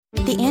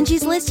The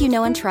Angie's List you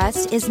know and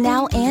trust is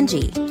now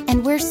Angie,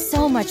 and we're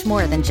so much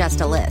more than just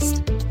a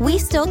list. We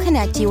still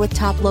connect you with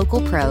top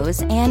local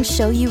pros and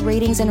show you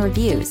ratings and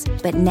reviews,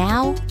 but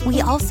now we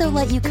also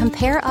let you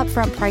compare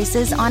upfront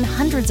prices on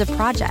hundreds of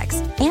projects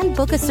and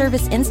book a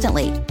service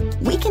instantly.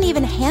 We can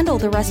even handle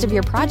the rest of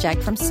your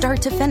project from start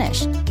to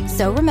finish.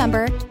 So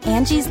remember,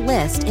 Angie's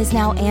List is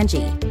now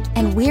Angie,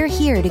 and we're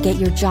here to get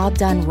your job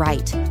done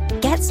right.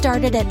 Get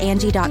started at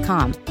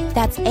Angie.com.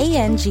 That's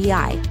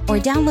ANGI, or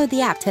download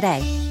the app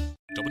today.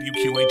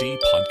 WQAD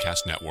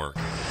Podcast Network.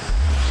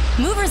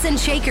 Movers and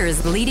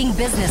shakers leading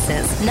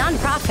businesses,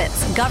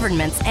 nonprofits,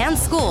 governments, and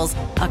schools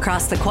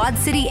across the Quad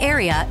City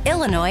area,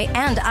 Illinois,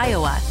 and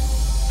Iowa.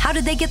 How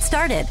did they get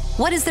started?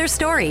 What is their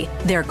story?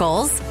 Their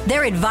goals?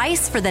 Their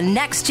advice for the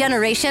next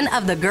generation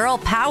of the girl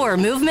power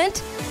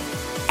movement?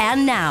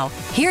 And now,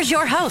 here's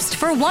your host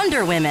for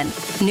Wonder Women,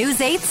 News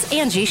 8's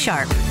Angie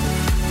Sharp.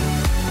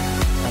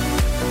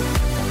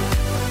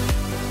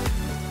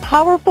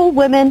 Powerful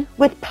women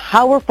with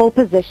powerful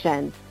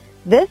positions.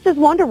 This is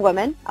Wonder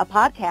Woman, a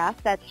podcast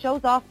that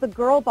shows off the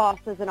girl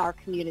bosses in our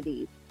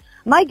communities.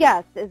 My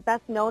guest is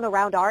best known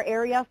around our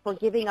area for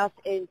giving us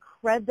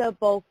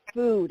incredible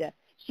food.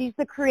 She's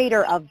the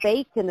creator of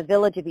Baked in the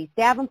village of East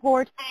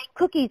Davenport,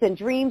 Cookies and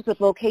Dreams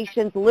with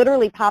locations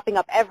literally popping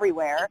up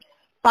everywhere,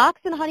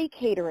 Fox and Honey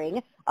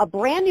Catering, a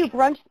brand new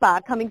brunch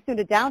spot coming soon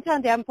to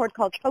downtown Davenport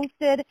called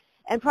Toasted,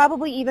 and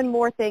probably even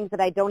more things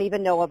that I don't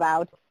even know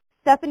about.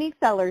 Stephanie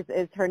Sellers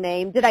is her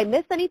name. Did I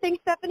miss anything,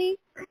 Stephanie?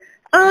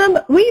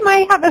 We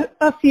might have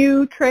a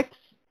few tricks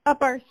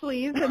up our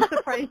sleeves and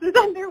surprises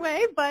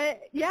underway, but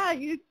yeah,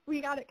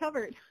 we got it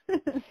covered.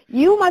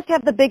 You must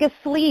have the biggest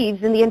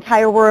sleeves in the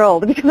entire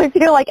world, because I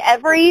feel like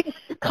every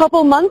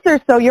couple months or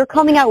so you're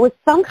coming out with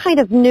some kind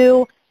of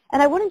new,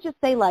 and I wouldn't just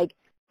say like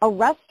a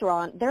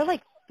restaurant, they're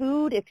like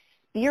food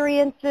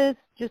experiences,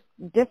 just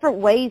different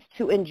ways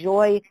to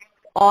enjoy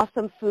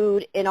awesome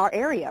food in our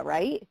area,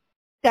 right?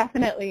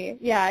 Definitely.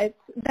 Yeah,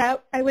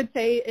 that I would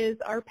say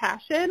is our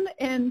passion,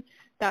 and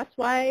that's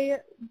why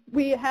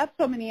we have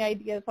so many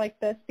ideas like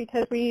this,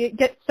 because we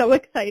get so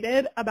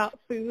excited about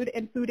food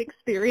and food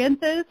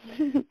experiences.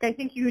 I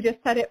think you just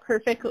said it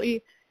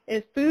perfectly,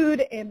 is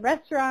food in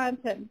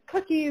restaurants and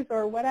cookies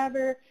or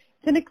whatever.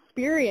 It's an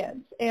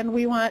experience, and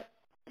we want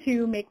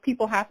to make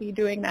people happy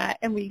doing that,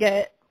 and we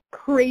get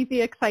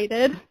crazy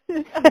excited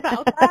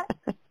about that.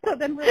 So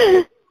then we're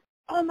like,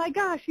 oh my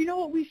gosh, you know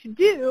what we should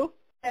do?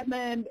 And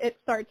then it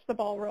starts the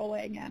ball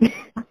rolling, and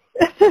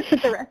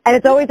and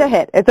it's always a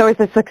hit. It's always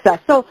a success.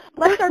 So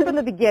let's start from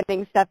the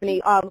beginning,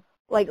 Stephanie.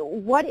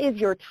 What is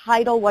your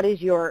title? What is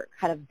your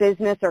kind of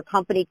business or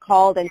company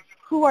called? And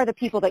who are the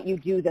people that you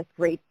do this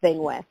great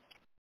thing with?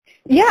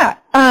 Yeah.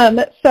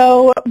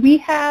 So we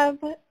have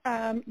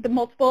the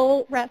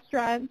multiple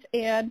restaurants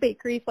and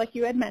bakeries, like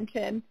you had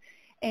mentioned,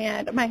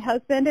 and my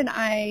husband and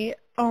I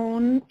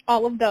own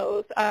all of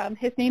those.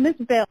 His name is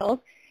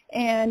Bill,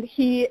 and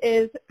he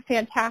is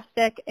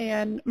fantastic,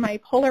 and my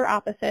polar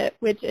opposite,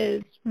 which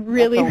is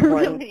really,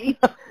 really...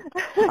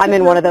 I'm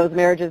in one of those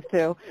marriages,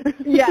 too.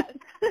 Yes.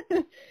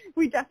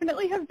 We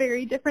definitely have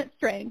very different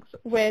strengths,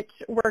 which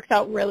works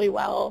out really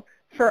well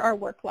for our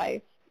work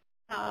life.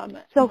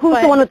 So who's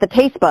the one with the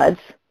taste buds?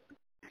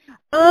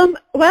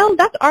 Well,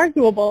 that's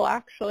arguable,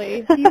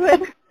 actually.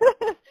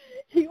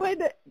 He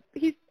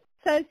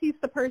says he's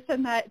the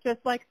person that just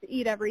likes to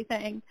eat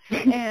everything,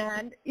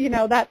 and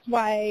that's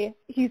why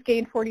he's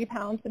gained 40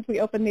 pounds since we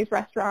opened these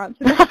restaurants.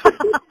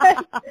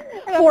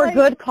 For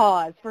good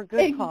cause.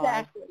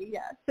 Exactly,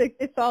 yes.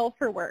 It's all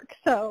for work.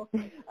 So,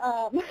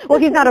 well,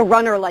 he's not a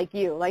runner like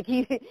you. Like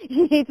he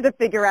needs to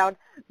figure out,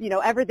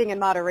 everything in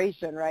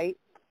moderation, right?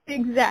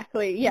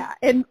 Exactly, yeah.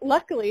 And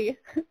luckily,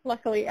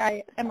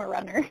 I am a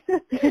runner.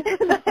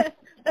 that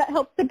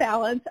helps to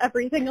balance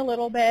everything a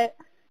little bit.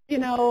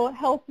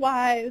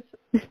 Health-wise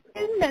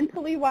and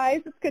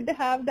mentally-wise, it's good to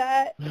have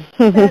that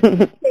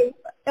shape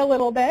a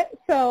little bit.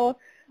 So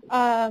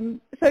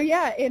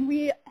yeah, and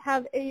we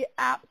have a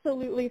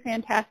absolutely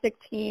fantastic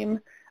team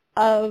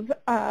of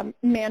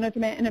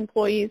management and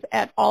employees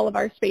at all of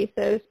our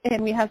spaces,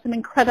 and we have some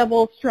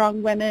incredible,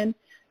 strong women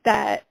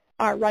that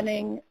are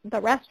running the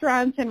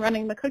restaurants and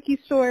running the cookie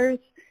stores,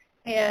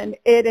 and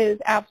it is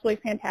absolutely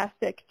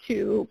fantastic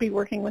to be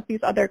working with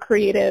these other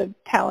creative,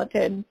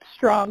 talented,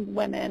 strong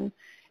women.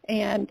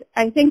 And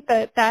I think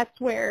that that's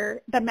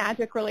where the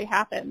magic really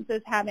happens,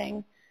 is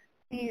having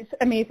these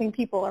amazing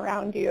people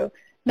around you.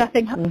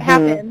 Nothing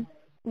happens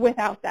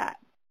without that.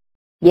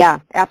 Yeah,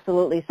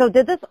 absolutely. So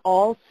did this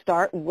all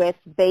start with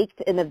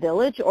Baked in the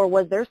Village, or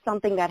was there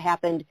something that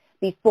happened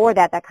before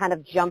that kind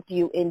of jumped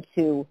you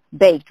into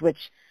Baked,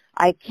 which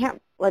I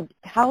can't,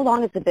 how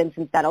long has it been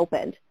since that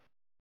opened?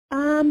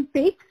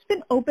 Baked's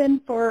been open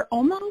for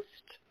almost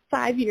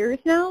 5 years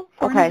now,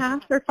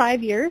 4.5 or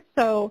 5 years.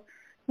 So,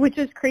 which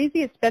is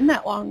crazy. It's been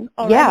that long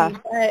already.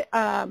 Yeah.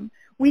 But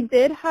we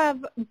did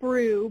have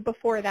Brew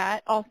before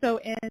that, also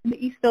in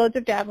the East Village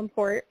of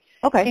Davenport.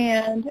 Okay.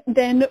 And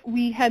then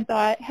we had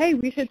thought, hey,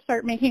 we should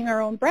start making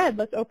our own bread.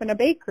 Let's open a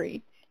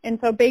bakery. And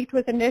so Baked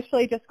was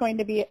initially just going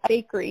to be a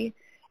bakery.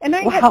 And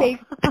I wow. had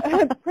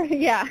baked,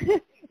 yeah,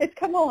 it's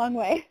come a long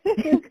way.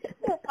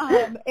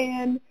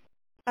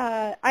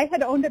 I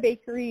had owned a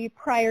bakery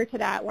prior to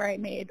that where I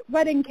made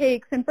wedding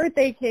cakes and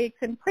birthday cakes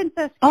and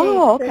princess cakes.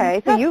 Oh,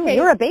 okay. So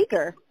you're a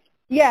baker.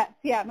 Yes,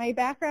 yeah. My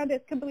background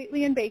is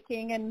completely in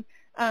baking, and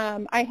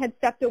I had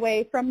stepped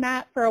away from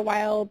that for a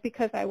while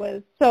because I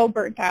was so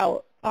burnt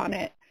out on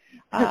it.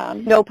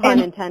 No pun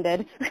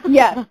intended.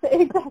 Yes,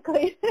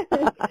 exactly.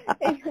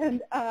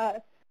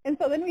 And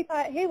so then we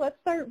thought, hey, let's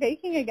start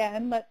baking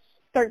again. Let's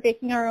start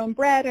baking our own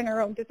bread and our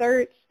own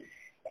desserts.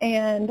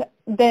 And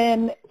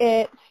then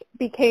it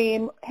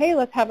became, hey,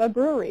 let's have a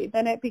brewery.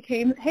 Then it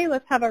became, hey,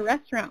 let's have a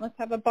restaurant. Let's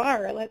have a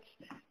bar. Let's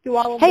do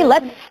all of Hey,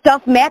 let's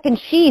stuff mac and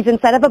cheese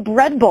instead of a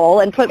bread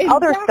bowl and put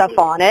other stuff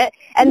on it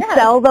and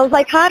sell those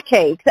like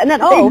hotcakes. And then,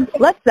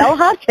 let's sell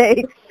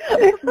hotcakes.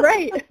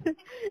 Right.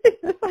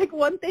 It's just like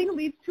one thing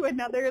leads to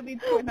another,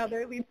 leads to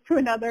another, leads to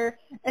another.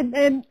 And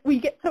then we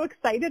get so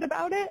excited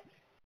about it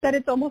that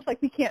it's almost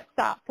like we can't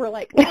stop. We're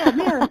like, oh,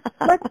 man,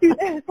 let's do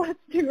this.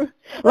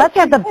 Let's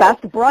have the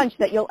best brunch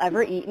that you'll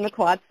ever eat in the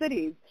Quad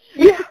Cities.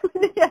 Yes.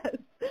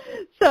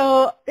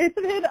 So it's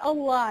been a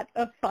lot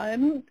of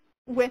fun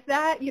with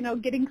that,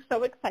 getting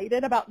so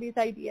excited about these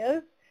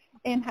ideas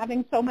and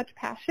having so much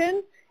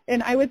passion.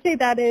 And I would say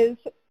that is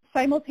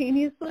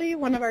simultaneously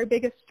one of our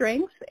biggest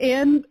strengths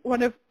and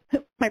one of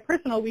my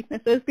personal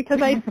weaknesses, because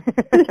I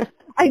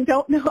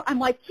don't know. I'm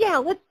like, yeah,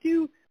 let's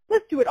do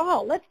it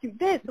all. Let's do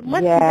this and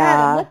let's do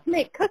that and let's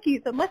make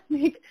cookies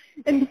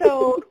and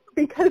so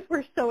because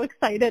we're so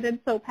excited and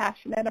so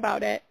passionate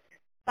about it.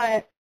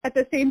 But at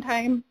the same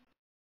time,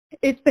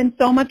 it's been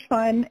so much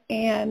fun,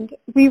 and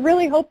we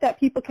really hope that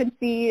people can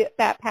see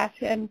that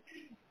passion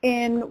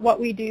in what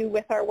we do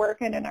with our work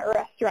and in our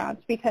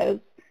restaurants, because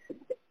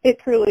it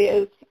truly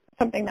is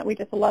something that we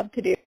just love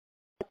to do.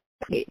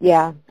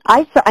 Yeah.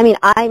 I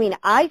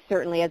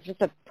certainly, as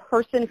just a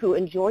person who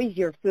enjoys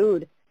your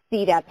food,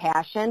 see that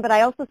passion, but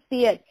I also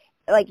see it,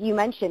 like you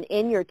mentioned,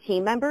 in your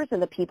team members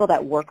and the people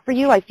that work for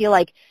you. I feel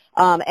like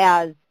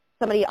as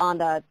somebody on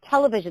the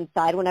television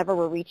side, whenever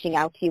we're reaching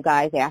out to you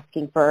guys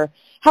asking for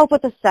help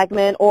with a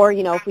segment, or,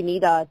 if we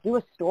need to do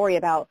a story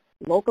about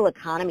local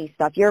economy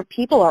stuff, your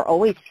people are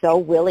always so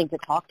willing to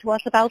talk to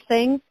us about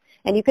things.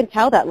 And you can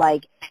tell that,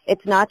 like,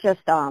 it's not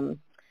just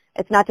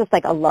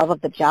like a love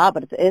of the job,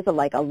 but it is a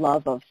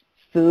love of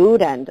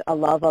food and a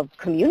love of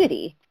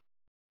community.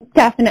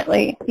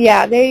 Definitely.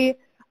 Yeah,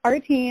 our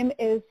team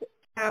is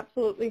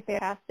absolutely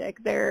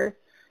fantastic. They're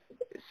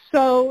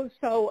so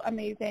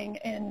amazing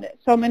in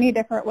so many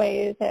different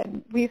ways,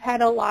 and we've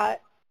had a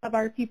lot of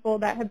our people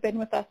that have been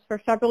with us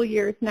for several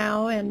years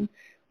now, and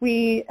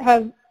we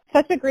have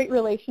such a great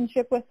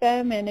relationship with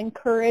them and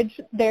encourage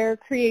their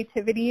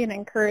creativity and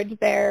encourage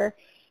their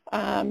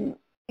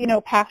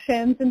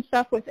passions and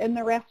stuff within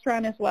the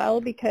restaurant as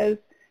well, because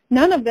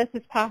none of this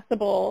is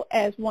possible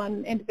as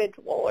one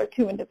individual or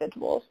two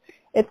individuals.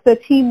 It's the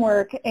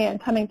teamwork and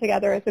coming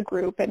together as a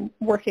group and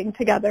working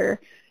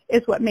together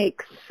is what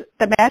makes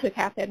the magic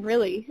happen,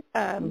 really.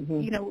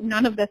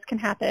 None of this can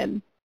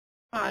happen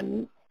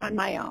on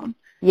my own.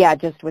 Yeah,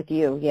 just with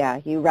you. Yeah,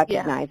 you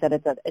recognize that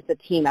it's a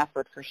team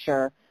effort for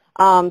sure.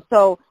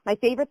 So my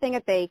favorite thing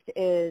at Baked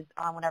is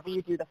whenever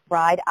you do the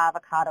fried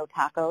avocado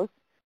tacos.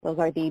 Those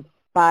are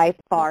by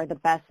far the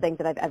best things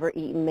that I've ever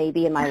eaten,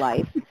 maybe in my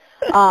life.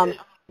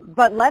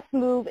 But let's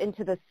move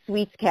into the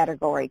sweets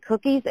category.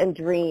 Cookies and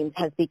Dreams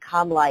has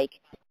become like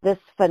this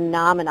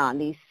phenomenon,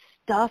 these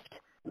stuffed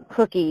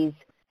cookies.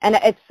 And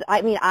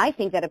I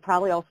think that it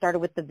probably all started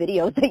with the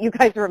videos that you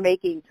guys were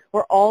making,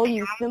 where all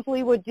you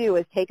simply would do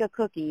is take a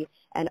cookie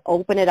and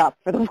open it up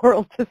for the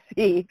world to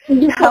see.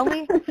 Yeah. Tell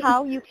me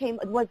how you came.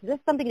 Was this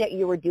something that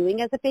you were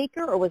doing as a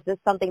baker, or was this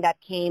something that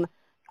came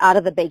out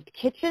of the baked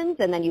kitchens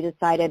and then you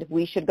decided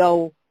we should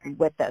go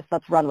with this?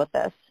 Let's run with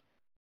this.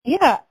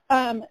 Yeah.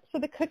 So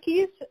the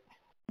cookies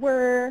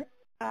were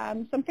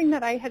something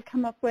that I had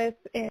come up with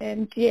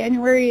in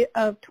January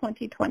of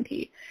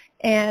 2020.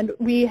 And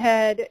we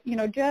had,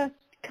 just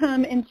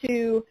come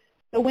into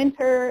the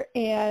winter,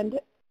 and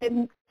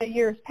in the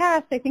years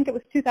past, I think it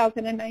was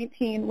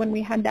 2019 when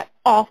we had that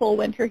awful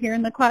winter here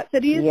in the Quad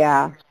Cities.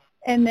 Yeah.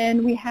 And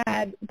then we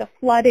had the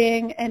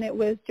flooding, and it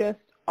was just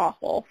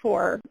awful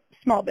for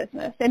small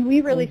business. And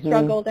we really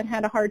struggled and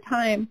had a hard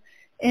time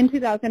in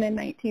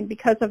 2019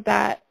 because of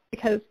that,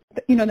 because,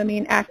 the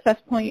main access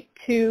point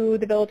to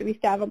the Village of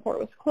East Davenport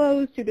was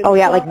closed.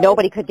 Like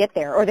nobody could get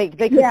there, or they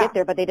could get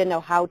there, but they didn't know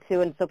how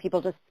to, and so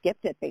people just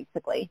skipped it,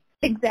 basically.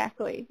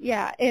 Exactly,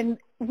 yeah. And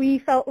we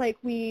felt like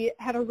we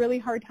had a really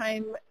hard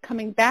time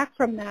coming back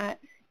from that,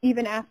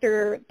 even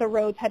after the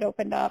roads had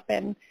opened up,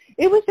 and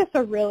it was just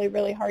a really,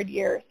 really hard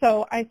year.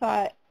 So I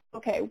thought,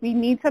 okay, we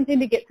need something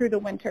to get through the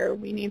winter.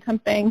 We need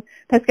something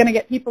that's going to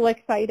get people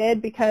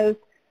excited, because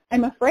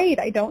I'm afraid.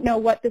 I don't know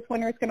what this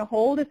winter is going to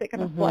hold. Is it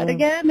going to flood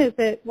again? Is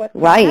it what's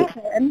going to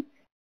happen?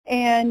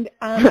 And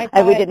I thought,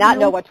 and we did not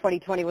know what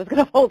 2020 was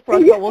going to hold for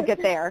us, but we'll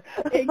get there.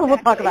 Exactly. We'll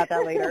talk about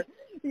that later.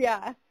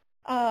 Yeah.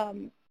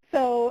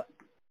 So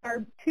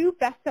our two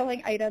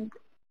best-selling items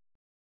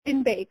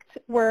in baked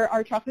were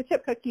our chocolate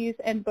chip cookies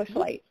and Busch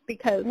Lights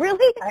because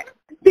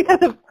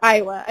of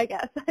Iowa, I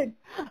guess. I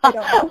don't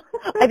know.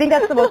 I think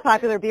that's the most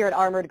popular beer at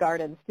Armored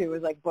Gardens too,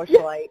 is like Busch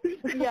Light.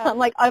 Yeah. I'm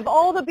like, of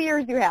all the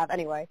beers you have,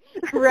 anyway.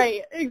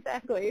 Right,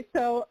 exactly.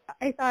 So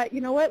I thought, you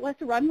know what,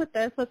 let's run with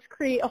this. Let's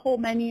create a whole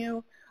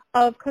menu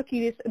of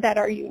cookies that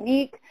are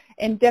unique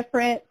and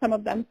different, some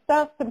of them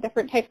stuffed, some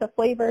different types of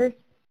flavors,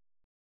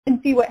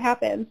 and see what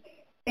happens.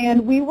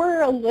 And we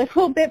were a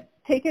little bit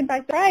taken by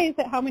surprise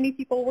at how many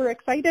people were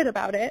excited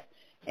about it.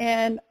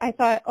 And I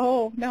thought,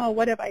 oh, no,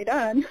 what have I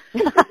done?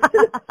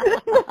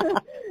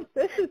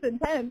 This is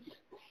intense.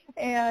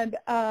 And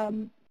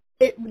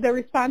the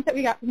response that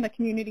we got from the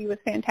community was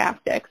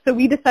fantastic. So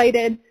we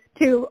decided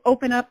to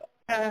open up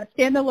a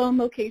standalone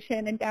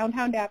location in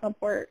downtown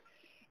Davenport.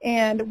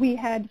 And we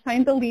had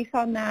signed the lease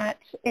on that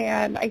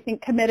and I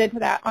think committed to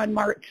that on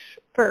March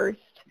 1st.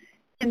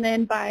 And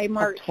then by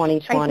March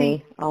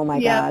 2020, oh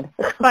my God.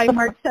 By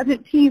March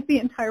 17th, the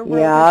entire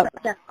world was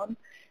shut down.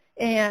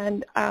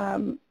 And,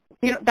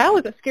 that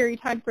was a scary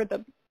time for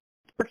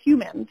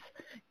humans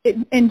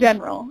in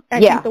general,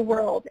 I think the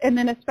world. And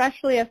then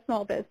especially a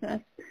small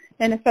business,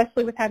 and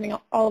especially with having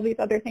all of these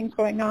other things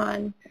going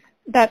on,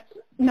 that's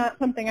not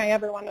something I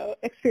ever want to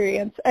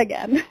experience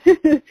again.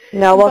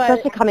 No, well,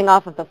 especially coming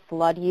off of the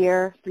flood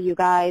year for you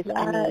guys.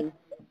 I mean,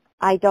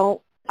 I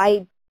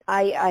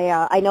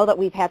know that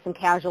we've had some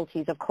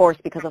casualties, of course,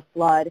 because of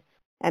flood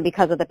and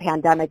because of the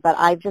pandemic, but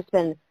I've just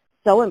been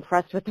so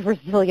impressed with the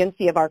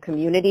resiliency of our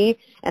community.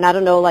 And I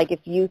don't know, like,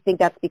 if you think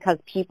that's because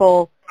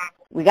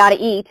we got to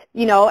eat,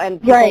 and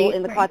people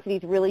in the Quad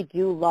Cities really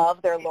do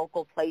love their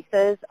local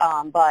places.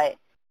 But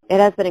it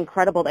has been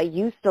incredible that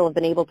you still have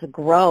been able to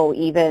grow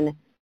even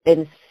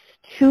in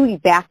 2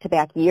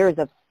 back-to-back years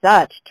of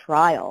such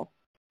trial.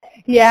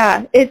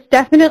 Yeah, it's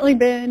definitely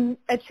been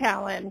a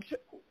challenge.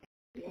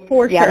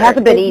 For sure. Yeah, it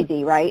hasn't been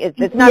easy, right?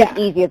 It's not as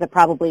easy as it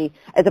probably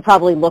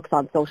looks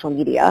on social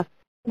media.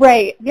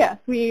 Right. Yes,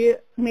 we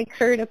make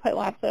sure to put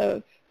lots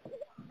of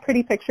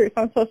pretty pictures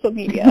on social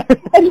media,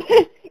 and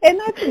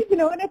that's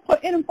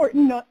an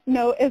important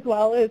note as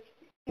well is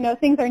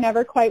things are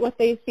never quite what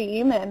they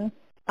seem, and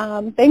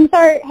things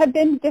have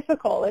been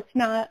difficult. It's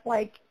not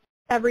like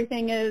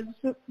everything is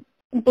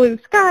blue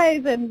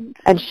skies and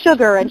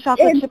sugar and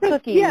chocolate chip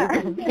cookies. Yeah,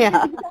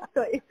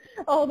 exactly.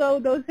 Although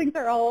those things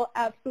are all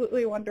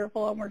absolutely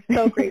wonderful, and we're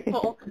so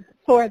grateful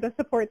for the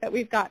support that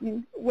we've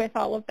gotten with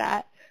all of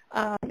that.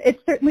 It's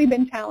certainly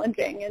been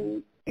challenging,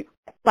 and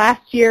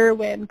last year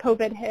when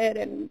COVID hit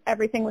and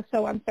everything was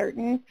so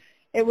uncertain,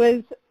 it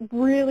was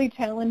really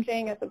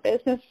challenging as a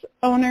business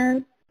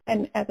owner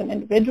and as an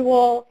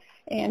individual,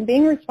 and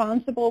being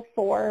responsible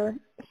for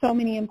so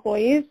many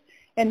employees.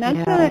 And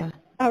that's not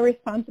a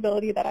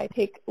responsibility that I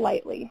take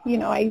lightly.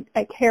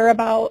 I care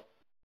about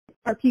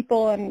our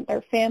people and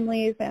their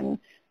families and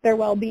their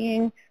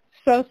well-being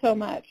so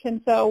much.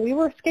 And so we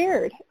were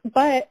scared.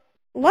 But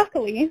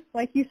luckily,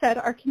 like you said,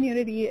 our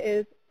community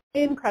is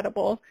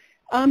incredible,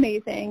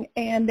 amazing,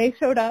 and they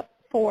showed up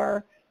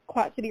for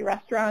Quad City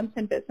restaurants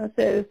and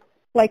businesses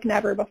like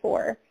never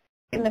before.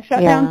 And the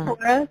shutdown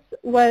for us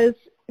was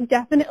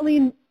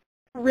definitely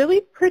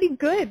really pretty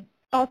good,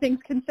 all things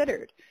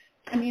considered.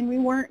 I mean, we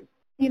weren't,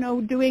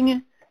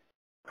 doing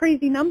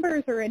crazy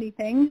numbers or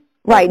anything.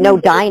 Right, no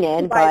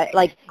dine-in, but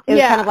like it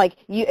was kind of like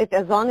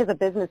as long as a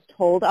business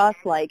told us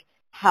like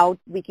how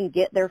we can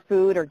get their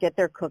food or get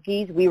their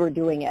cookies, we were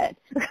doing it.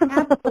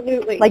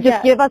 Absolutely. Like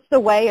just give us the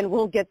way and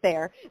we'll get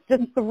there.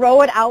 Just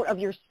throw it out of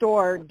your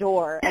store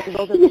door and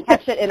we'll just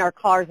catch it in our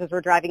cars as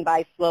we're driving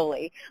by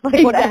slowly.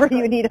 Like whatever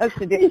you need us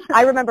to do.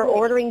 I remember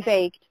ordering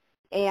baked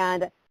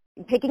and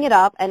picking it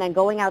up and then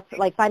going out,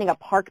 like finding a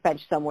park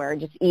bench somewhere and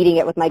just eating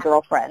it with my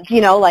girlfriends.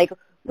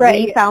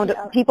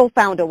 People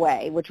found a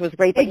way, which was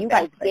great. But you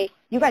guys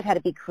had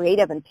to be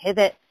creative and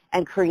pivot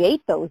and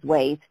create those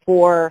ways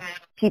for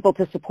people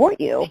to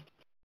support you.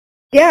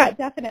 Yeah,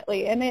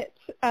 definitely. And it's,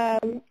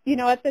 at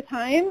the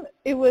time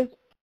it was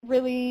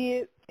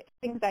really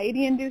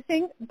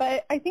anxiety-inducing.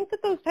 But I think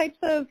that those types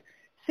of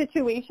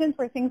situations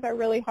where things are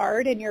really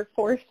hard and you're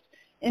forced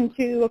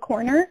into a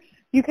corner,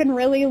 you can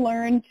really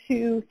learn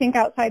to think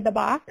outside the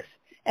box.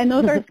 And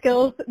those are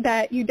skills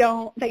that you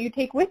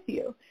take with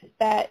you,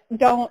 that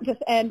don't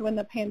just end when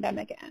the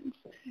pandemic ends.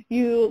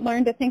 You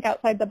learn to think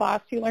outside the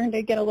box. You learn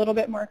to get a little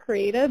bit more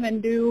creative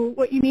and do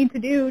what you need to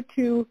do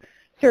to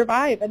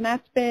survive. And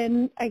that's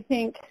been, I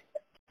think,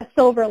 a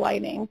silver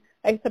lining,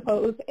 I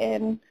suppose,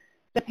 in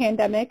the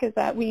pandemic, is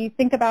that we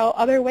think about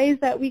other ways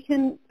that we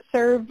can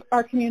serve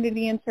our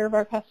community and serve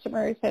our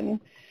customers. And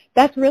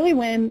that's really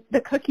when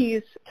the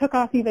cookies took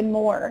off even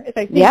more, is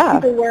I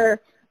think people were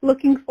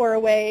looking for a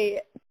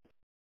way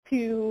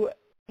to,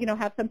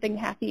 have something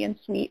happy and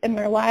sweet in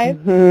their lives.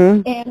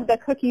 Mm-hmm. And the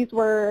cookies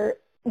were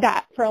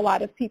that for a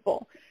lot of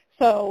people.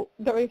 So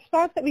the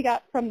response that we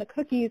got from the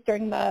cookies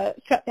during the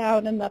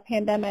shutdown and the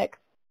pandemic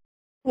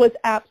was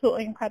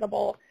absolutely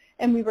incredible.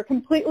 And we were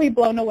completely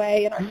blown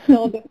away and are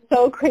still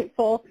so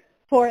grateful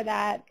for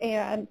that.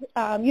 And,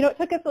 it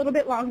took us a little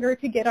bit longer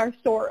to get our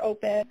store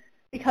open,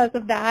 because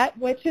of that,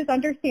 which is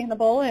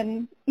understandable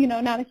and,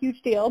 not a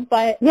huge deal.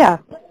 But yeah,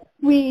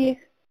 we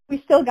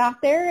still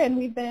got there, and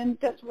we've been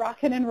just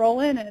rocking and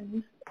rolling.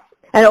 And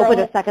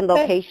opened a second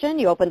location.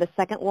 You opened the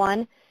second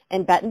one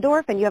in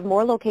Bettendorf, and you have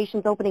more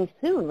locations opening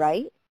soon,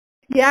 right?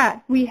 Yeah,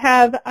 we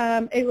have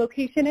a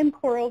location in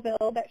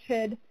Coralville that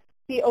should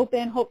be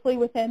open hopefully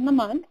within the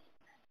month.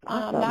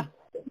 Awesome. That's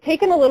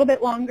taken a little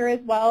bit longer as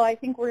well. I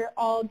think we're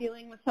all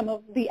dealing with some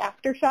of the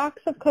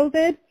aftershocks of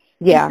COVID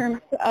in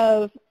terms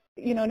of,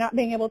 not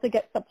being able to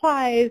get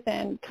supplies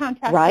and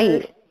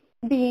contractors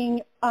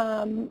being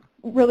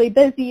really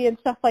busy and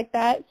stuff like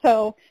that.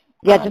 So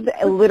just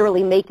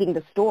literally making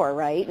the store,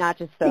 right? Not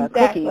just the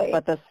cookies,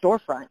 but the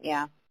storefront.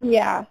 Yeah.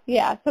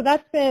 Yeah. So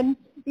that's been,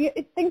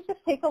 things just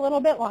take a little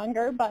bit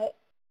longer, but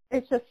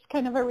it's just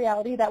kind of a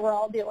reality that we're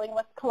all dealing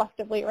with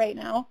collectively right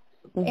now.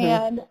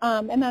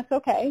 Mm-hmm. And that's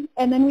okay.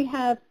 And then we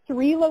have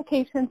 3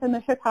 locations in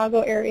the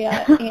Chicago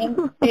area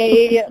and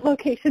a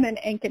location in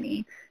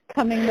Ankeny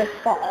coming this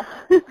fall.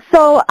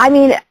 So, I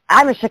mean,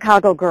 I'm a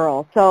Chicago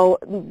girl. So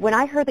when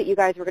I heard that you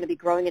guys were going to be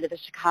growing into the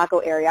Chicago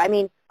area, I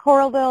mean,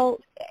 Coralville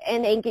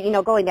and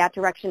Ankeny, going that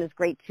direction is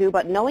great too.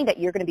 But knowing that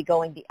you're going to be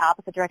going the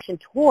opposite direction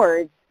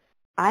towards,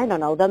 I don't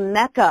know, the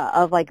mecca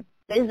of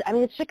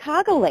it's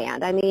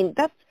Chicagoland. I mean,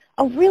 that's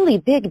a really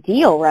big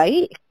deal,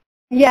 right?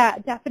 Yeah,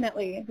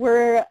 definitely.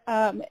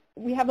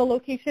 We have a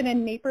location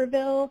in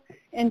Naperville,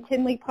 in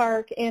Tinley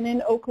Park, and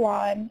in Oak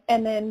Lawn,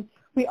 and then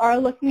we are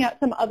looking at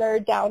some other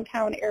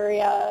downtown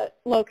area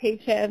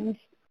locations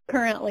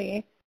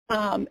currently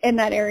in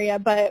that area.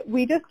 But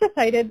we just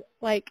decided,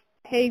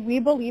 hey, we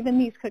believe in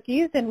these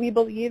cookies, and we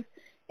believe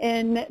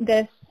in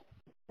this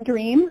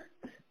dream,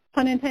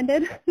 pun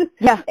intended.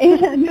 Yeah.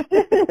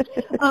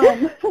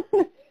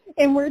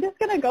 and we're just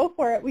going to go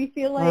for it. We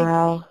feel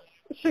like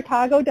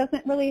Chicago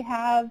doesn't really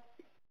have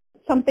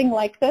something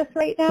like this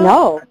right now.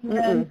 No.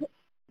 And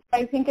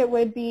I think it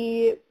would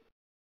be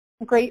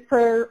great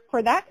for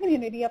that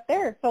community up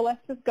there. So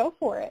let's just go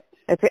for it.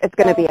 It's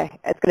going to be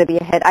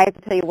a hit. I have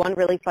to tell you one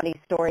really funny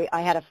story.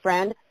 I had a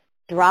friend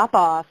drop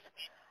off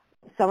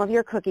some of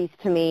your cookies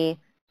to me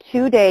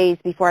 2 days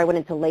before I went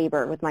into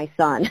labor with my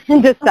son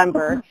in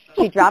December.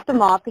 She dropped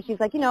them off because she's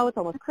like, it's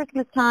almost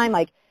Christmas time.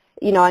 I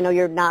know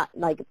you're not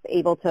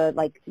able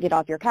to get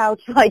off your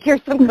couch.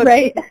 Here's some cookies,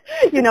 right?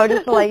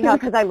 Just to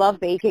because I love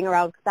baking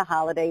around the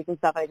holidays and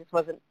stuff. I just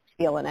wasn't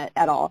feeling it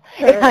at all.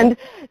 Sure. And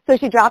so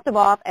she dropped them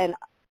off, and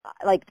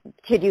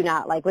kid you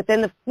not,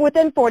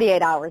 within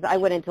 48 hours, I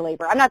went into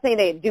labor. I'm not saying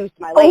they induced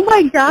my labor. Oh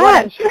my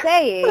gosh!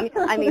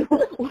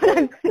 What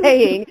I'm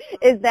saying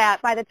is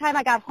that by the time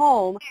I got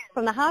home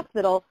from the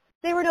hospital,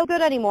 they were no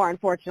good anymore,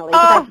 unfortunately.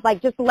 Because I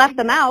just left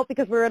them out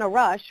because we were in a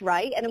rush,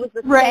 right? And it was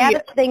the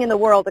saddest thing in the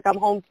world to come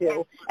home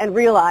to and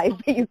realize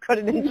that you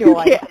couldn't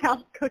enjoy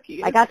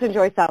cookies. I got to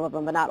enjoy some of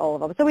them, but not all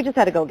of them. So we just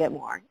had to go get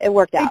more. It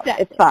worked out.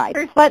 Exactly. It's fine.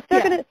 But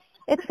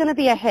it's gonna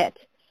be a hit.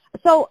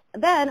 So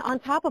then, on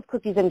top of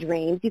Cookies and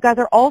Dreams, you guys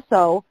are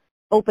also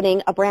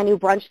opening a brand new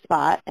brunch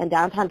spot in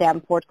downtown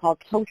Davenport called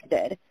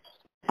Toasted.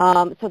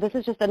 So this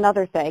is just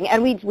another thing.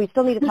 And we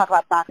still need to talk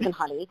about Socks and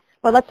Honey,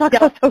 but let's talk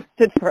about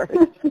Toasted first.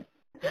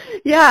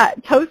 Yeah,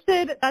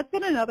 Toasted, that's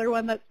been another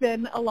one that's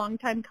been a long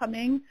time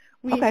coming.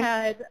 We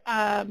had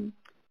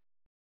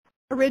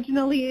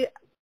originally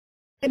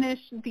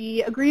finished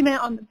the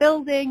agreement on the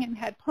building and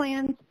had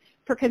plans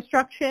for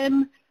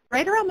construction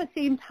right around the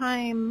same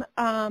time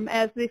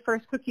as the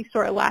first cookie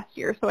store last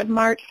year, so in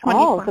March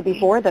 2020. Oh, so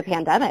before the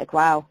pandemic,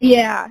 wow.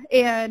 Yeah,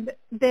 and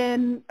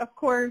then, of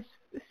course,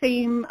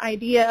 same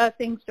idea,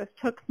 things just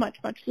took much,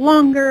 much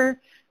longer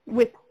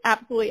with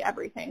absolutely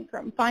everything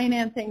from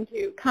financing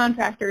to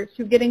contractors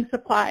to getting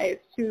supplies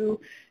to,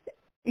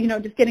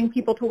 just getting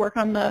people to work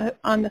on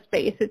the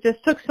space. It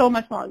just took so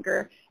much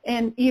longer.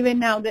 And even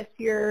now this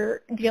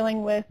year,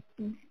 dealing with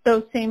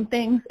those same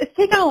things, it's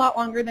taken a lot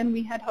longer than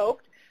we had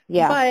hoped.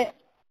 Yeah. But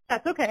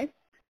that's okay.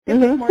 It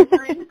was more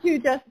time to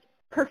just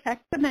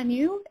perfect the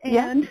menu.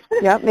 And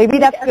maybe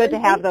that's good to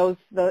have those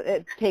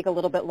take a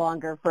little bit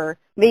longer for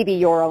maybe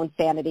your own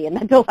sanity and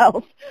mental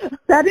health.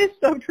 That is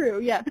so true,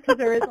 yes, because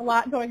there is a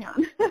lot going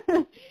on.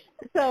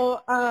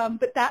 So,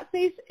 but that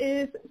space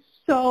is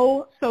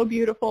so, so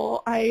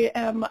beautiful. I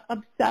am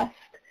obsessed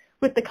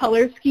with the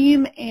color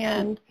scheme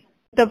and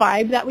the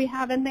vibe that we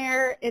have in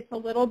there. It's a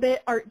little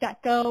bit Art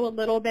Deco, a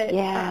little bit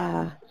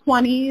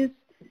 20s.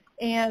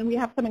 And we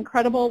have some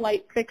incredible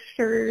light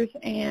fixtures,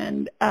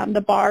 and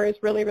the bar is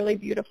really, really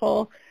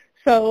beautiful.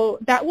 So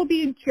that will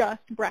be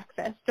just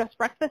breakfast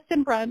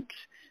and brunch.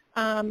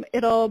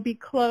 It'll be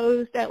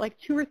closed at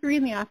 2 or 3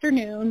 in the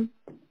afternoon,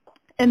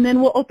 and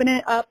then we'll open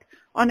it up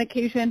on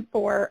occasion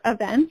for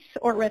events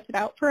or rent it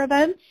out for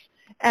events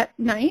at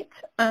night,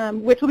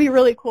 which will be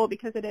really cool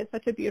because it is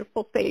such a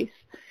beautiful space.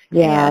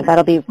 Yeah, and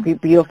that'll be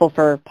beautiful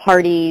for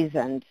parties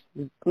and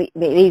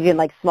maybe even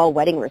small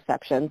wedding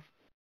receptions.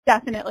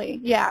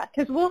 Definitely, yeah,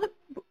 because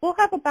we'll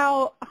have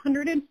about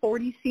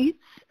 140 seats.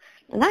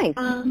 Nice.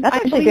 That's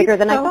actually bigger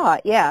than I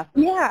thought. Yeah.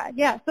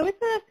 Yeah. So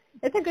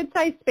it's a good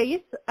sized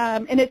space,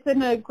 and it's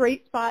in a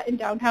great spot in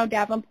downtown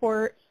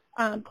Davenport.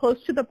 close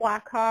to the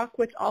Blackhawk,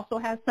 which also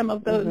has some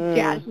of those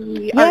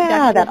jazzy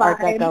Art Deco Art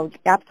Deco,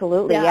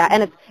 absolutely,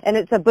 and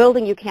it's a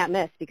building you can't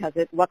miss because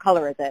what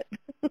color is it?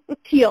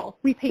 Teal.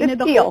 We painted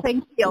the whole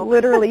thing teal.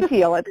 Literally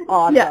teal. It's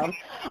awesome. Yeah.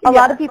 A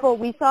lot of people,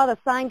 we saw the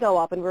sign go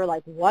up and we were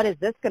like, what is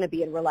this going to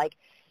be? And we're like,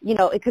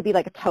 it could be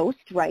like a toast,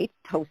 right?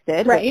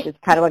 Toasted, which is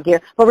kind of a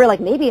gear. But we're like,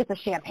 maybe it's a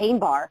champagne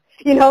bar,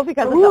 because of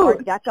the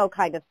Art Deco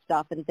kind of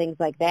stuff and things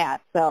like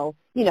that. So,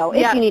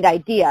 if you need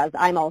ideas,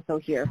 I'm also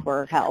here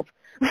for help.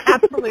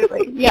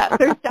 Absolutely. Yeah,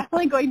 there's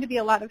definitely going to be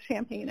a lot of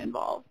champagne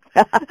involved.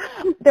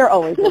 There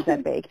always is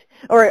at Baked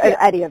or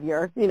any of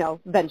your,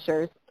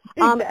 ventures.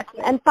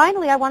 Exactly. And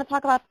finally, I want to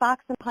talk about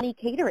Fox and Honey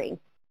Catering.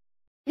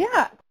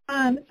 Yeah.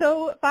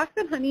 So Fox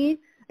and Honey,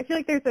 I feel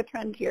like there's a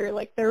trend here.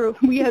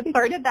 We had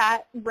started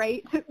that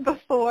right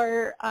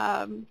before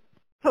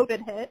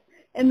COVID hit.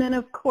 And then,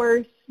 of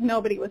course,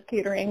 nobody was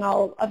catering.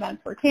 All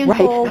events were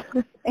canceled.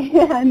 Right.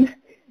 And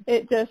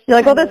it just...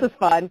 You're like, this is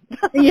fun.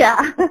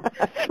 Yeah.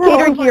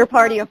 Catering to your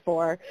party of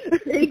 4.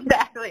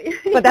 Exactly.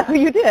 But that's what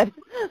you did.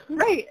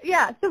 Right,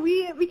 yeah. So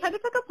we kind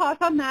of took a pause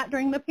on that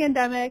during the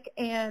pandemic,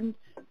 and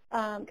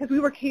because we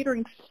were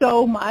catering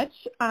so much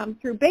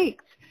through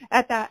Baked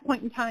at that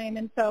point in time,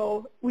 and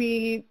so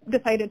we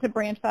decided to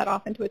branch that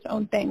off into its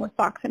own thing with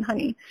Fox and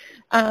Honey.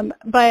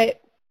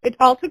 But it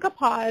all took a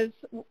pause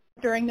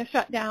during the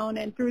shutdown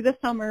and through the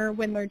summer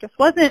when there just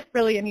wasn't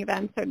really any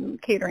events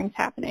and caterings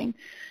happening.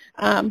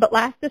 But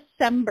last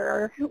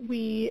December,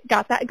 we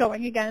got that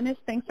going again as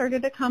things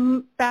started to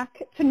come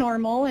back to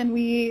normal, and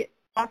we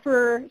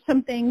offer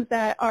some things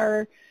that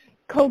are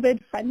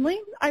COVID-friendly,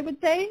 I would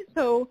say.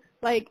 So,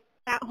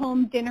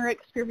 at-home dinner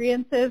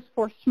experiences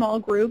for small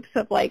groups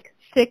of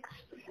 6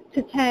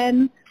 to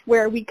 10,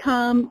 where we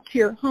come to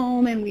your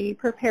home and we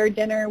prepare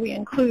dinner. We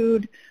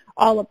include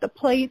all of the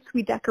plates.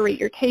 We decorate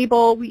your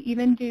table. We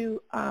even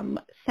do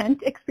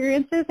scent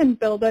experiences and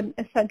build an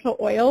essential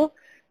oil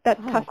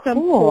that's custom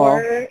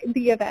for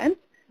the event.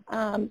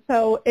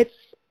 So it's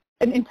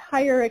an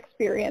entire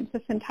experience,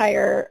 this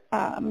entire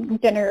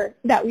dinner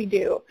that we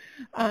do.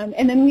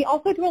 And then we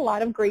also do a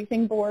lot of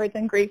grazing boards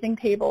and grazing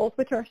tables,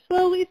 which are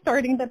slowly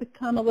starting to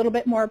become a little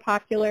bit more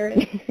popular.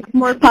 And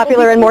more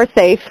popular and more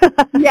safe.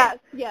 Yes.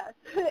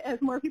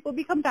 As more people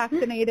become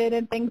vaccinated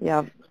and things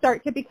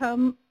start to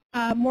become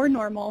more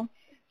normal.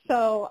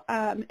 So,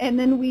 and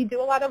then we do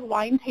a lot of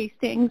wine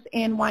tastings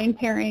and wine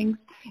pairings.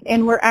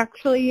 And we're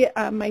actually,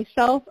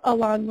 myself,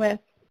 along with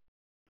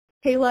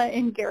Kayla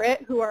and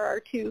Garrett, who are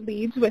our 2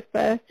 leads with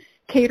the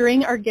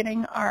catering, are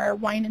getting our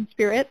wine and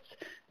spirits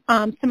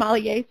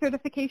sommelier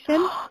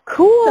certification.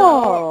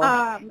 Cool.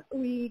 So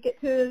we get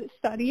to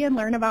study and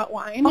learn about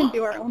wine and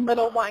do our own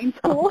little wine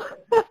school.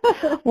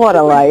 What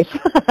a life.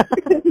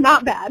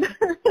 Not bad.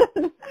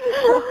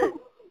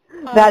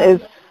 That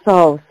is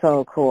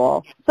so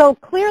cool. So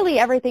clearly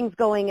everything's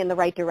going in the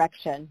right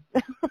direction.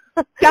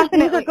 Definitely.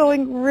 Things are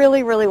going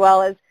really, really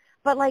well.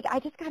 But I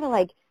just kind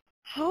of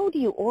how do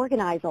you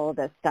organize all of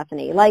this,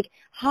 Stephanie?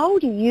 How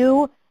do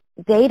you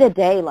day to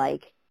day,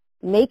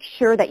 make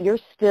sure that you're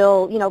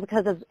still,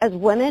 because as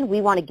women,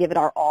 we want to give it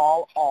our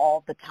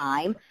all the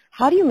time.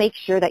 How do you make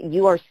sure that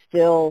you are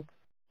still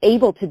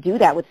able to do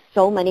that with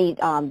so many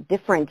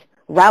different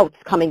routes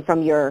coming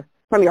from your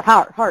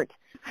heart,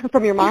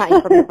 from your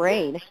mind, from your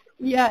brain?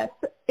 Yes,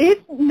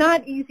 it's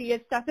not easy.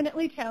 It's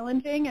definitely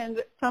challenging,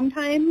 and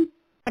sometimes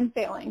I'm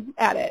failing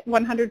at it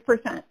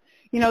 100%.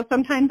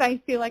 Sometimes I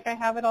feel like I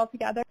have it all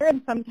together,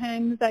 and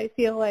sometimes I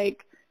feel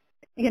like,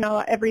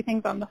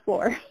 everything's on the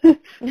floor,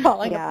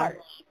 falling apart.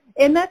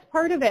 And that's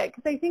part of it,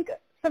 because I think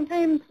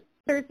sometimes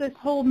there's this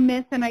whole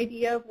myth and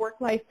idea of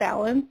work-life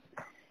balance,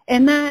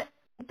 and that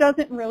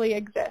doesn't really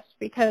exist,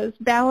 because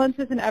balance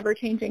is an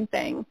ever-changing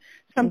thing,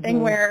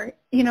 something where,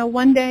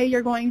 one day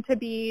you're going to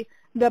be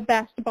the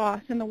best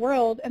boss in the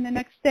world, and the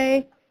next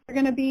day you're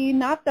going to be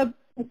not the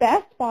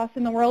best boss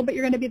in the world, but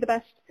you're going to be the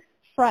best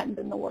friend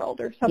in the world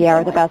or something. Yeah,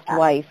 or the best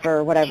wife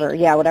or whatever.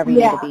 Yeah, whatever you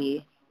need to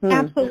be.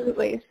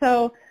 Absolutely.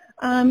 So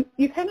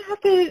you kind of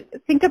have to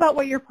think about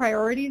what your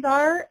priorities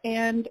are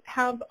and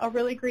have a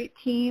really great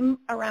team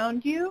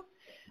around you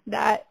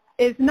that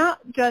is not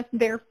just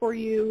there for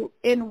you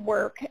in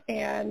work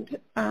and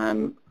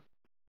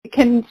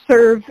can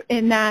serve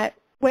in that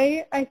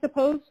way, I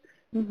suppose,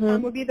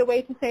 would be the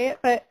way to say it,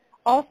 but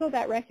also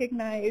that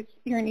recognize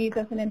your needs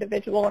as an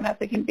individual and as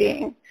a human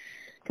being.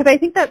 Because I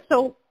think that's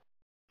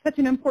such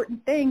an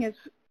important thing is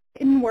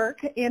in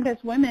work and as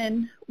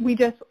women, we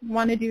just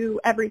want to do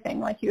everything,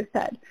 like you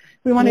said.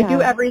 We want to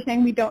do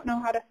everything. We don't know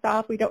how to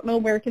stop. We don't know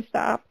where to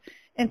stop.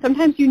 And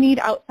sometimes you need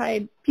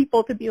outside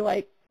people to be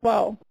like,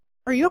 whoa,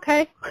 are you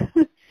okay?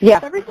 Yeah.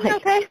 Is everything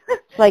okay?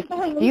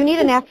 Do you need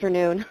an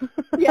afternoon?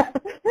 Yes.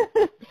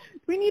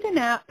 We need a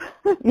nap.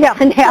 Yeah,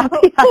 a nap.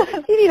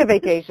 You need a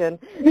vacation.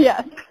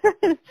 Yes.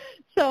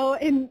 So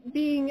in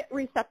being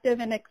receptive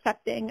and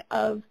accepting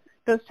of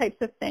those types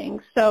of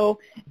things. So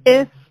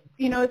if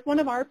one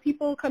of our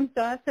people comes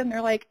to us and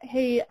they're like,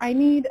 hey, I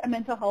need a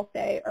mental health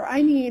day, or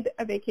I need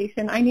a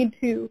vacation, I need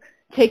to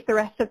take the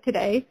rest of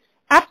today,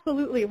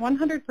 absolutely,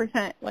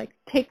 100%,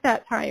 take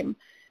that time,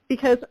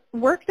 because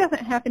work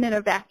doesn't happen in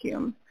a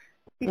vacuum.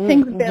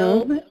 Things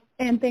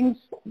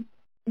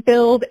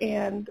build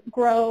and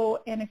grow,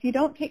 and if you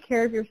don't take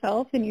care of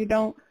yourself and you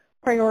don't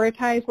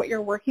prioritize what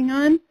you're working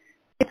on,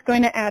 it's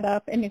going to add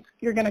up and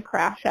you're going to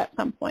crash at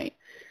some point.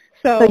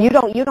 So you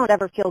don't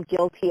ever feel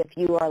guilty if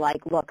you are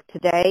like, look,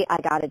 today I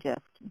got to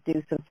just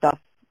do some stuff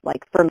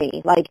like for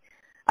me. Like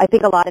I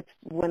think a lot of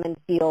women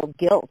feel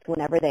guilt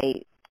whenever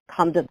they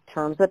come to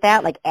terms with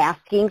that, like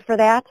asking for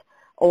that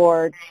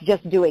or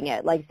just doing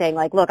it, like saying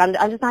like, look, I'm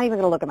just not even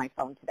going to look at my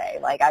phone today.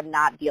 Like I'm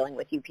not dealing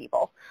with you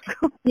people.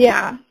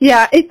 Yeah.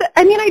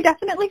 I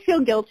definitely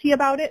feel guilty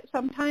about it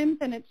sometimes,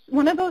 and it's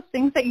one of those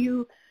things that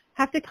you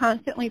have to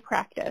constantly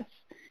practice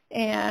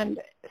and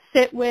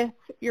sit with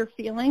your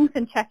feelings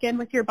and check in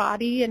with your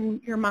body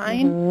and your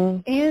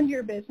mind and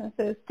your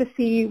businesses to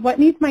see what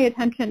needs my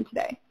attention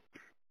today.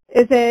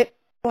 Is it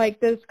like,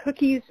 does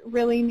Cookies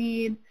really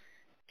need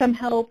some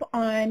help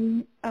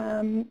on,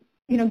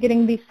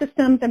 getting these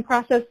systems and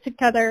process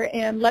together,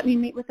 and let me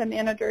meet with the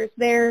managers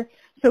there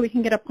so we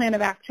can get a plan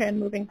of action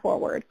moving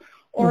forward?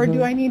 Or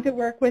do I need to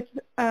work with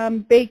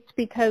Baked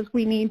because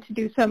we need to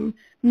do some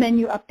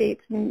menu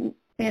updates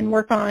and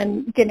work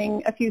on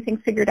getting a few things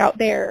figured out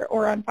there,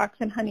 or on Fox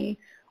and Honey?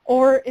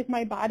 Or is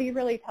my body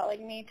really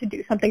telling me to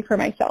do something for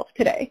myself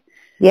today?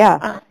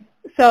 Yeah.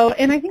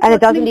 And I think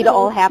it doesn't need to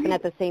all happen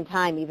at the same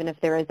time, even if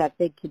there is that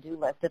big to-do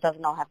list. It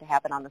doesn't all have to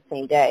happen on the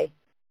same day.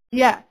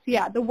 Yes,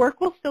 yeah. The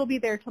work will still be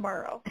there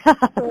tomorrow. So,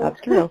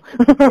 that's true.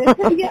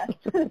 Yes.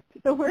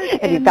 The work,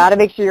 and you've got to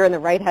make sure you're in the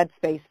right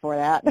headspace for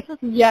that.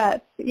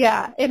 Yes,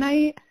 yeah. And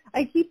I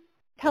keep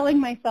telling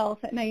myself,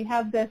 and I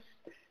have this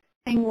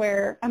thing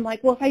where I'm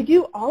like, well, if I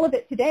do all of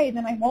it today,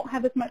 then I won't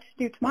have as much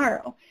to do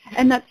tomorrow.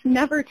 And that's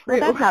never true.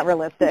 Well, that's not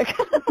realistic.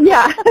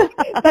 Yeah,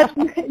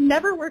 it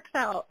never works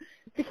out,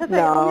 because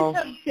I always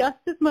have just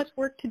as much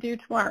work to do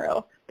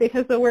tomorrow,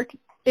 because the work,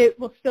 it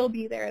will still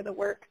be there. The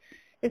work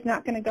is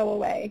not going to go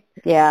away.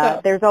 Yeah,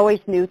 so there's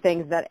always new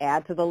things that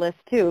add to the list,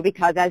 too,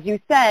 because as you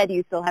said,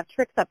 you still have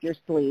tricks up your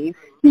sleeve.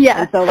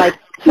 Yeah. And so, like,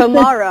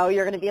 tomorrow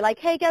you're going to be like,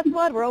 hey, guess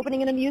what? We're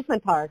opening an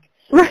amusement park.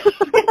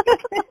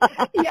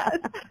 Yes,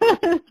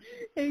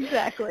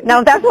 exactly. Now,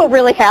 if that's what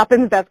really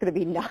happens, that's going to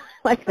be not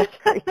like that's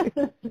crazy.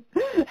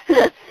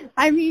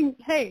 I mean,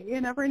 hey,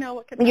 you never know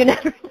what can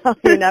happen.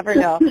 You never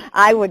know.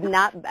 I would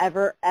not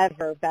ever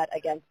bet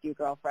against you,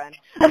 girlfriend.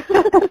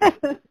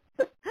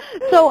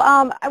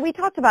 So we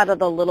talked about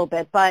it a little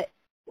bit, but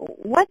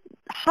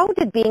how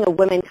did being a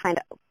woman kind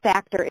of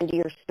factor into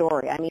your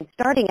story? I mean,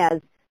 starting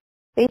as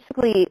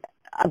basically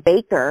a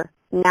baker,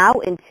 now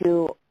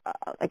into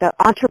like an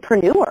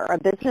entrepreneur, a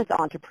business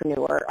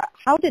entrepreneur.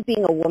 How did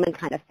being a woman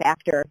kind of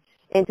factor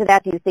into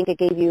that? Do you think it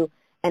gave you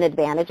an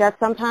advantage at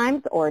some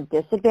times or a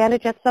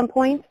disadvantage at some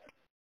points?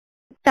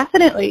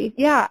 Definitely,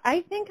 yeah.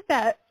 I think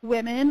that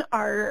women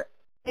are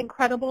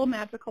incredible,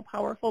 magical,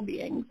 powerful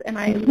beings, and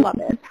I love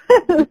it.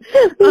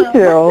 Me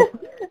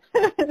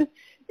too.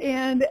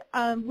 And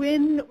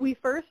when we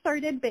first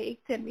started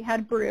Baked and we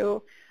had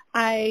Brew,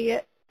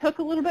 I took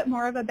a little bit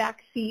more of a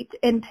back seat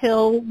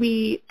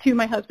to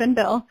my husband,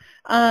 Bill,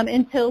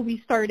 until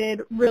we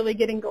started really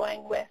getting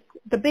going with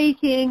the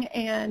baking,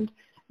 and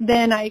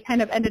then I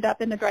kind of ended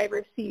up in the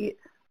driver's seat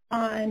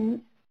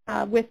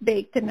with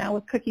Baked and now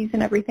with Cookies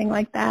and everything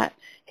like that.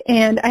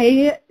 And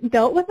I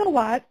dealt with a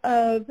lot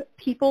of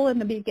people in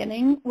the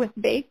beginning with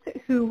Baked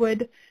who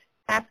would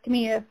ask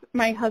me if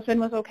my husband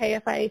was okay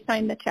if I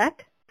signed the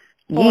check.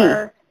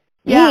 Or,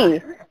 yeah.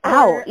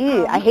 Ow,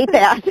 I hate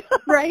that.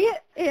 Right?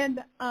 And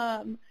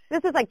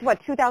this is like,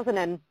 what,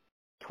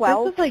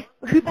 2012? This is like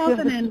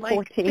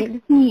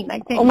 2016, I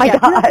think. Oh, my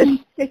gosh.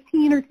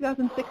 2015 or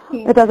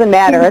 2016. It doesn't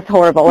matter. It's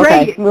horrible.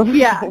 Right. Okay.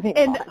 Yeah.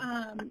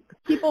 And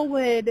people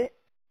would,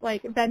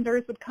 like,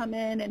 vendors would come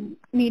in and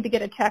need to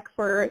get a check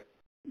for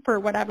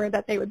whatever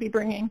that they would be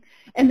bringing.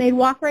 And they'd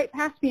walk right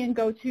past me and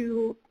go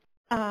to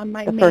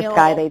my mail. The first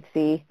guy they'd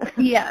see.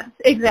 Yes,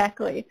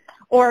 exactly.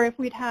 Or if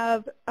we'd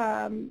have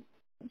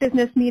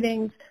business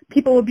meetings,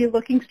 people would be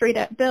looking straight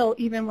at Bill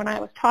even when I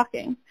was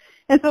talking.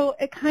 And so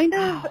it kind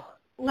of,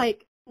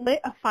 like,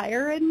 lit a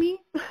fire in me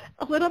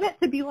a little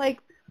bit to be like,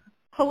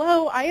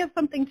 hello, I have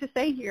something to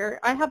say here.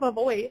 I have a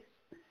voice.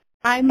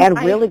 And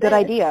really good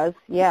ideas,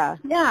 yeah.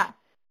 Yeah.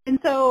 And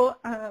so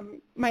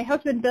my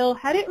husband, Bill,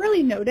 hadn't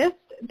really noticed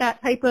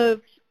that type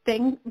of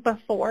thing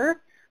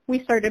before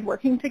we started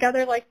working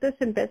together like this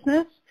in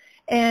business.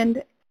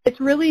 And it's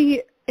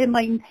really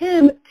enlightened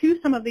him to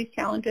some of these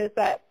challenges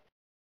that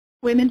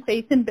women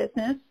face in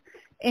business.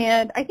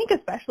 And I think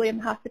especially in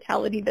the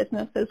hospitality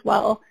business as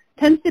well,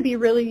 tends to be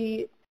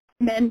really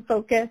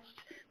men-focused.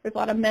 There's a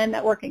lot of men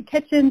that work in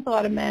kitchens, a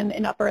lot of men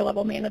in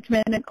upper-level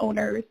management and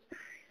owners.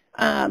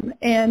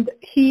 And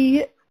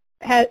he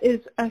is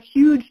a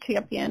huge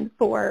champion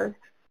for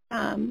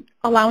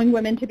allowing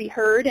women to be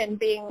heard and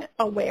being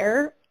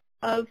aware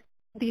of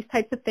these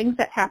types of things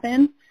that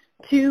happen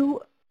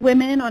to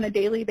women on a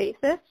daily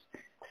basis.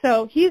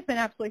 So he's been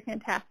absolutely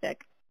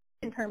fantastic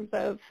in terms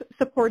of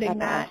supporting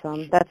that. That's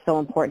awesome. That's so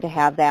important to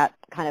have that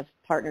kind of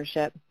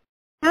partnership.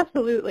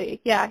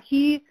 Absolutely. Yeah.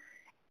 He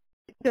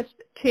just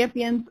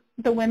champions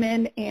the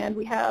women, and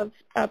we have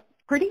a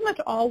pretty much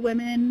all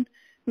women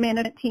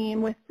management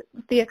team, with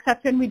the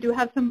exception we do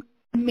have some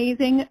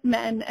amazing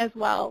men as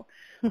well.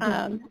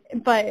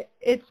 But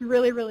it's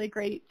really, really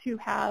great to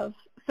have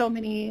so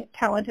many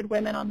talented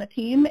women on the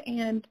team,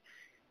 and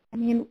I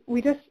mean,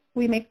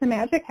 we make the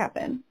magic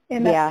happen.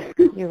 And yeah,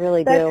 you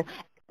really do.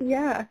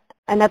 Yeah.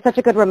 And that's such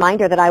a good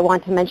reminder that I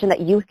want to mention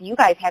that you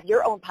guys have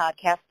your own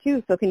podcast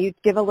too. So can you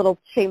give a little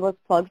shameless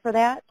plug for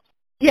that?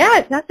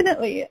 Yeah,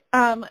 definitely.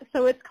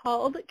 So it's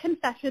called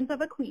Confessions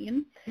of a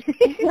Queen.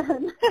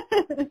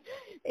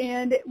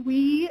 And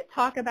we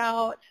talk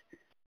about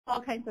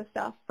all kinds of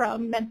stuff,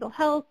 from mental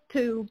health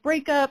to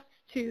breakups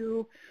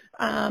to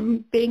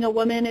being a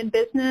woman in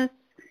business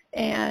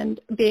and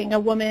being a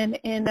woman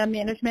in a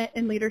management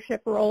and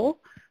leadership role.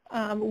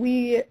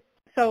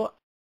 So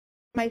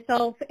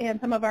myself and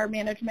some of our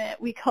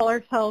management, we call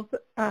ourselves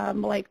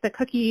like this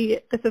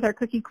is our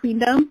cookie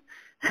queendom.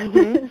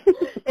 Mm-hmm.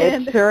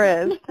 It sure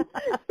is.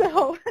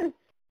 So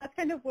that's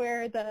kind of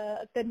where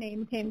the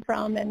name came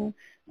from, and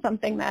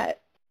something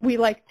that we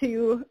like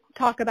to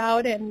talk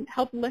about and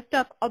help lift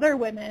up other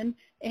women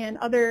and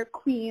other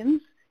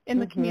queens in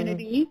the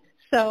community.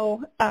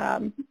 So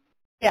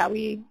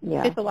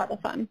it's a lot of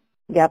fun.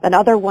 Yep, and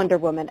other Wonder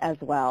Woman as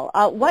well.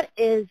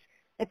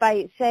 If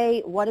I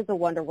say, what is a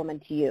Wonder Woman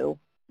to you?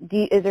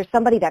 Is there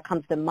somebody that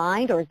comes to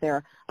mind, or is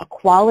there a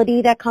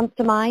quality that comes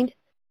to mind?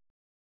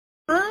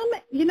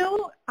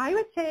 I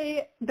would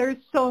say there's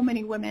so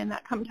many women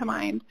that come to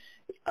mind.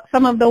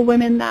 Some of the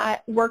women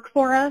that work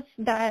for us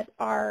that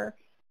are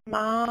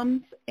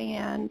moms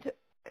and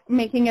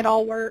making it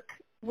all work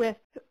with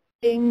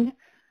being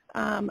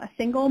a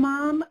single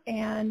mom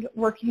and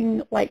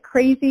working like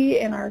crazy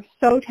and are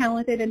so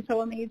talented and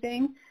so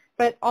amazing.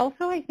 But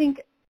also I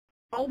think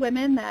all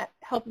women that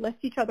help lift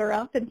each other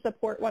up and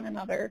support one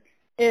another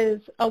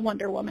is a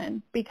Wonder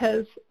Woman,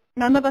 because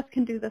none of us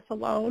can do this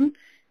alone.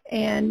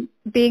 And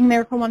being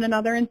there for one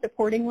another and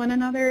supporting one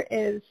another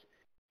is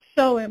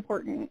so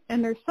important.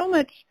 And there's so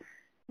much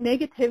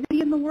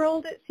negativity in the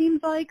world, it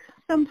seems like,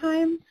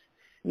 sometimes.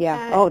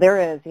 Yeah. Oh,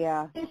 there is,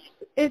 yeah.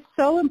 It's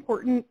so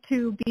important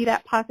to be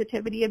that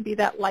positivity and be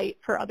that light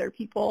for other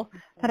people.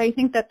 That I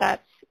think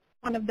that's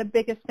one of the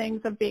biggest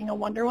things of being a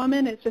Wonder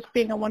Woman, is just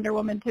being a Wonder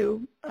Woman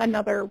to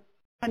another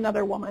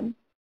woman.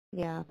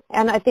 Yeah.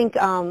 And I think,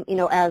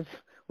 as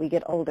we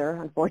get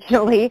older,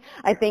 unfortunately,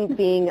 I think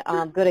being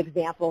good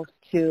examples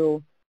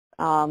to,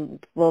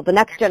 the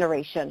next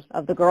generation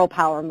of the girl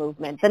power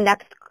movement, the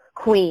next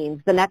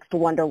queens, the next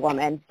Wonder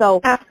Woman.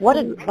 So what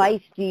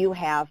advice do you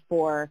have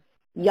for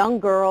young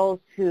girls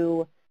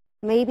who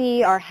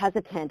maybe are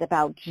hesitant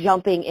about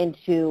jumping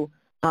into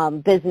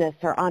business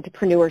or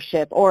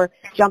entrepreneurship, or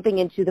jumping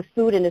into the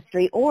food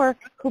industry, or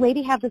who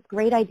maybe have this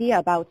great idea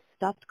about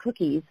stuffed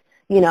cookies,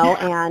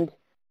 and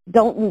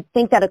don't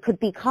think that it could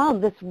become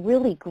this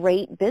really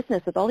great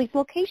business with all these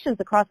locations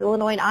across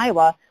Illinois and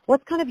Iowa?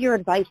 What's kind of your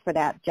advice for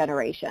that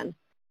generation?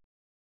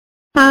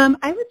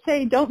 I would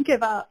say don't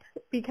give up,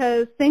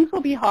 because things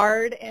will be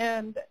hard,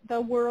 and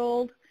the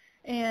world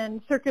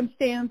and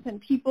circumstance and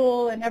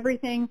people and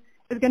everything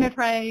is going to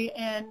try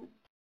and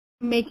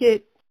make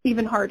it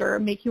even harder,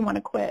 make you want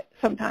to quit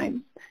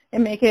sometimes,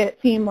 and make it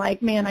seem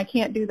like, man, I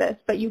can't do this.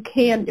 But you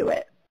can do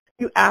it.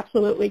 You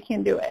absolutely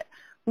can do it.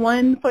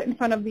 One foot in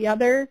front of the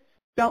other.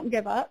 Don't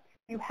give up.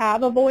 You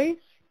have a voice,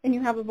 and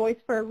you have a voice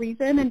for a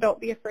reason, and don't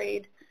be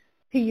afraid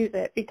to use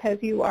it, because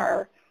you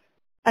are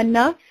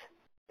enough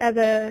as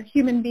a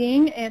human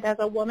being and as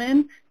a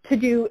woman to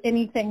do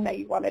anything that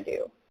you want to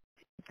do.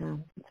 Oh,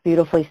 it's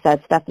beautifully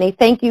said, Stephanie.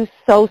 Thank you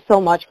so,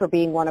 so much for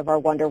being one of our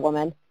Wonder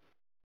Women.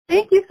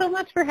 Thank you so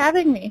much for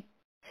having me.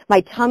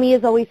 My tummy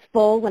is always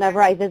full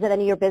whenever I visit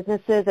any of your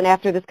businesses, and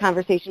after this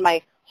conversation,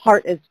 my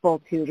heart is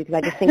full too, because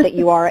I just think that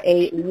you are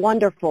a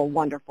wonderful,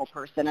 wonderful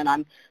person, and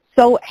I'm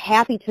so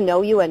happy to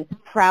know you and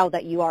proud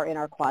that you are in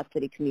our Quad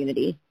City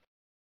community.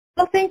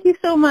 Well, thank you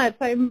so much.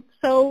 I'm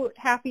so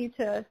happy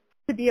to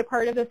be a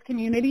part of this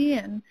community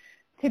and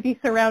to be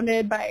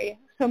surrounded by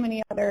so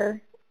many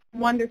other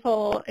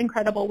wonderful,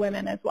 incredible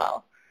women as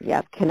well.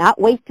 Yes, cannot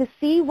wait to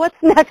see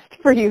what's next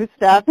for you,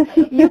 Steph.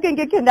 You can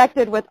get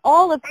connected with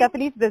all of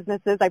Stephanie's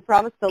businesses. I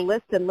promise to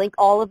list and link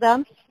all of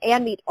them,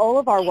 and meet all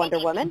of our Wonder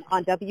Women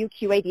on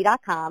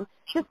WQAD.com.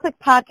 Just click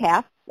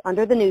podcasts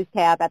under the news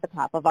tab at the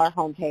top of our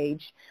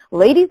homepage.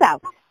 Ladies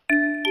out.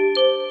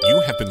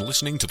 You have been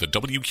listening to the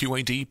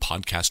WQAD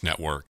Podcast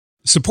Network.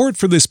 Support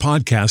for this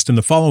podcast and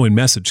the following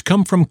message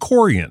come from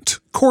Corient.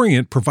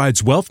 Corient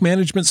provides wealth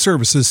management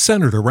services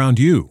centered around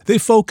you. They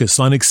focus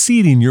on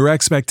exceeding your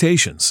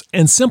expectations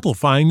and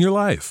simplifying your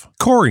life.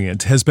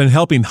 Corient has been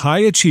helping high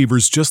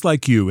achievers just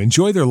like you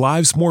enjoy their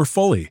lives more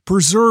fully,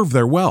 preserve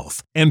their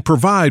wealth, and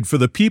provide for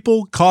the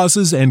people,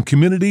 causes, and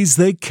communities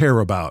they care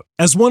about.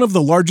 As one of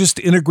the largest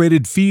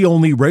integrated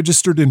fee-only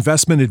registered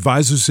investment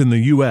advisors in the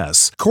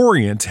U.S.,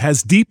 Corient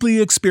has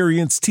deeply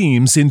experienced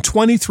teams in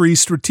 23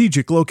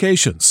 strategic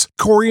locations.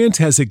 Corient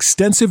has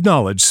extensive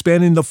knowledge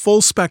spanning the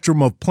full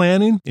spectrum of plan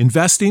planning,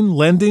 investing,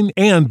 lending,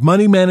 and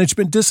money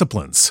management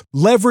disciplines.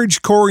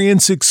 Leverage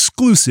Corient's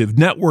exclusive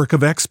network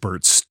of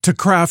experts to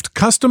craft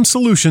custom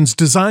solutions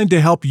designed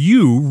to help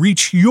you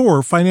reach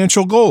your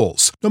financial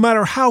goals, no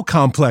matter how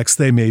complex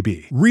they may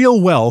be.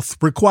 Real wealth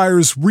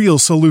requires real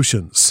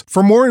solutions.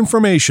 For more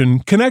information,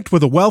 connect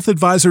with a wealth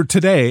advisor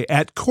today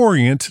at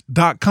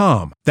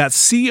Corient.com.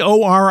 That's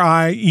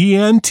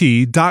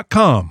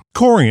Corient.com.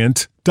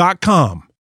 Corient.com.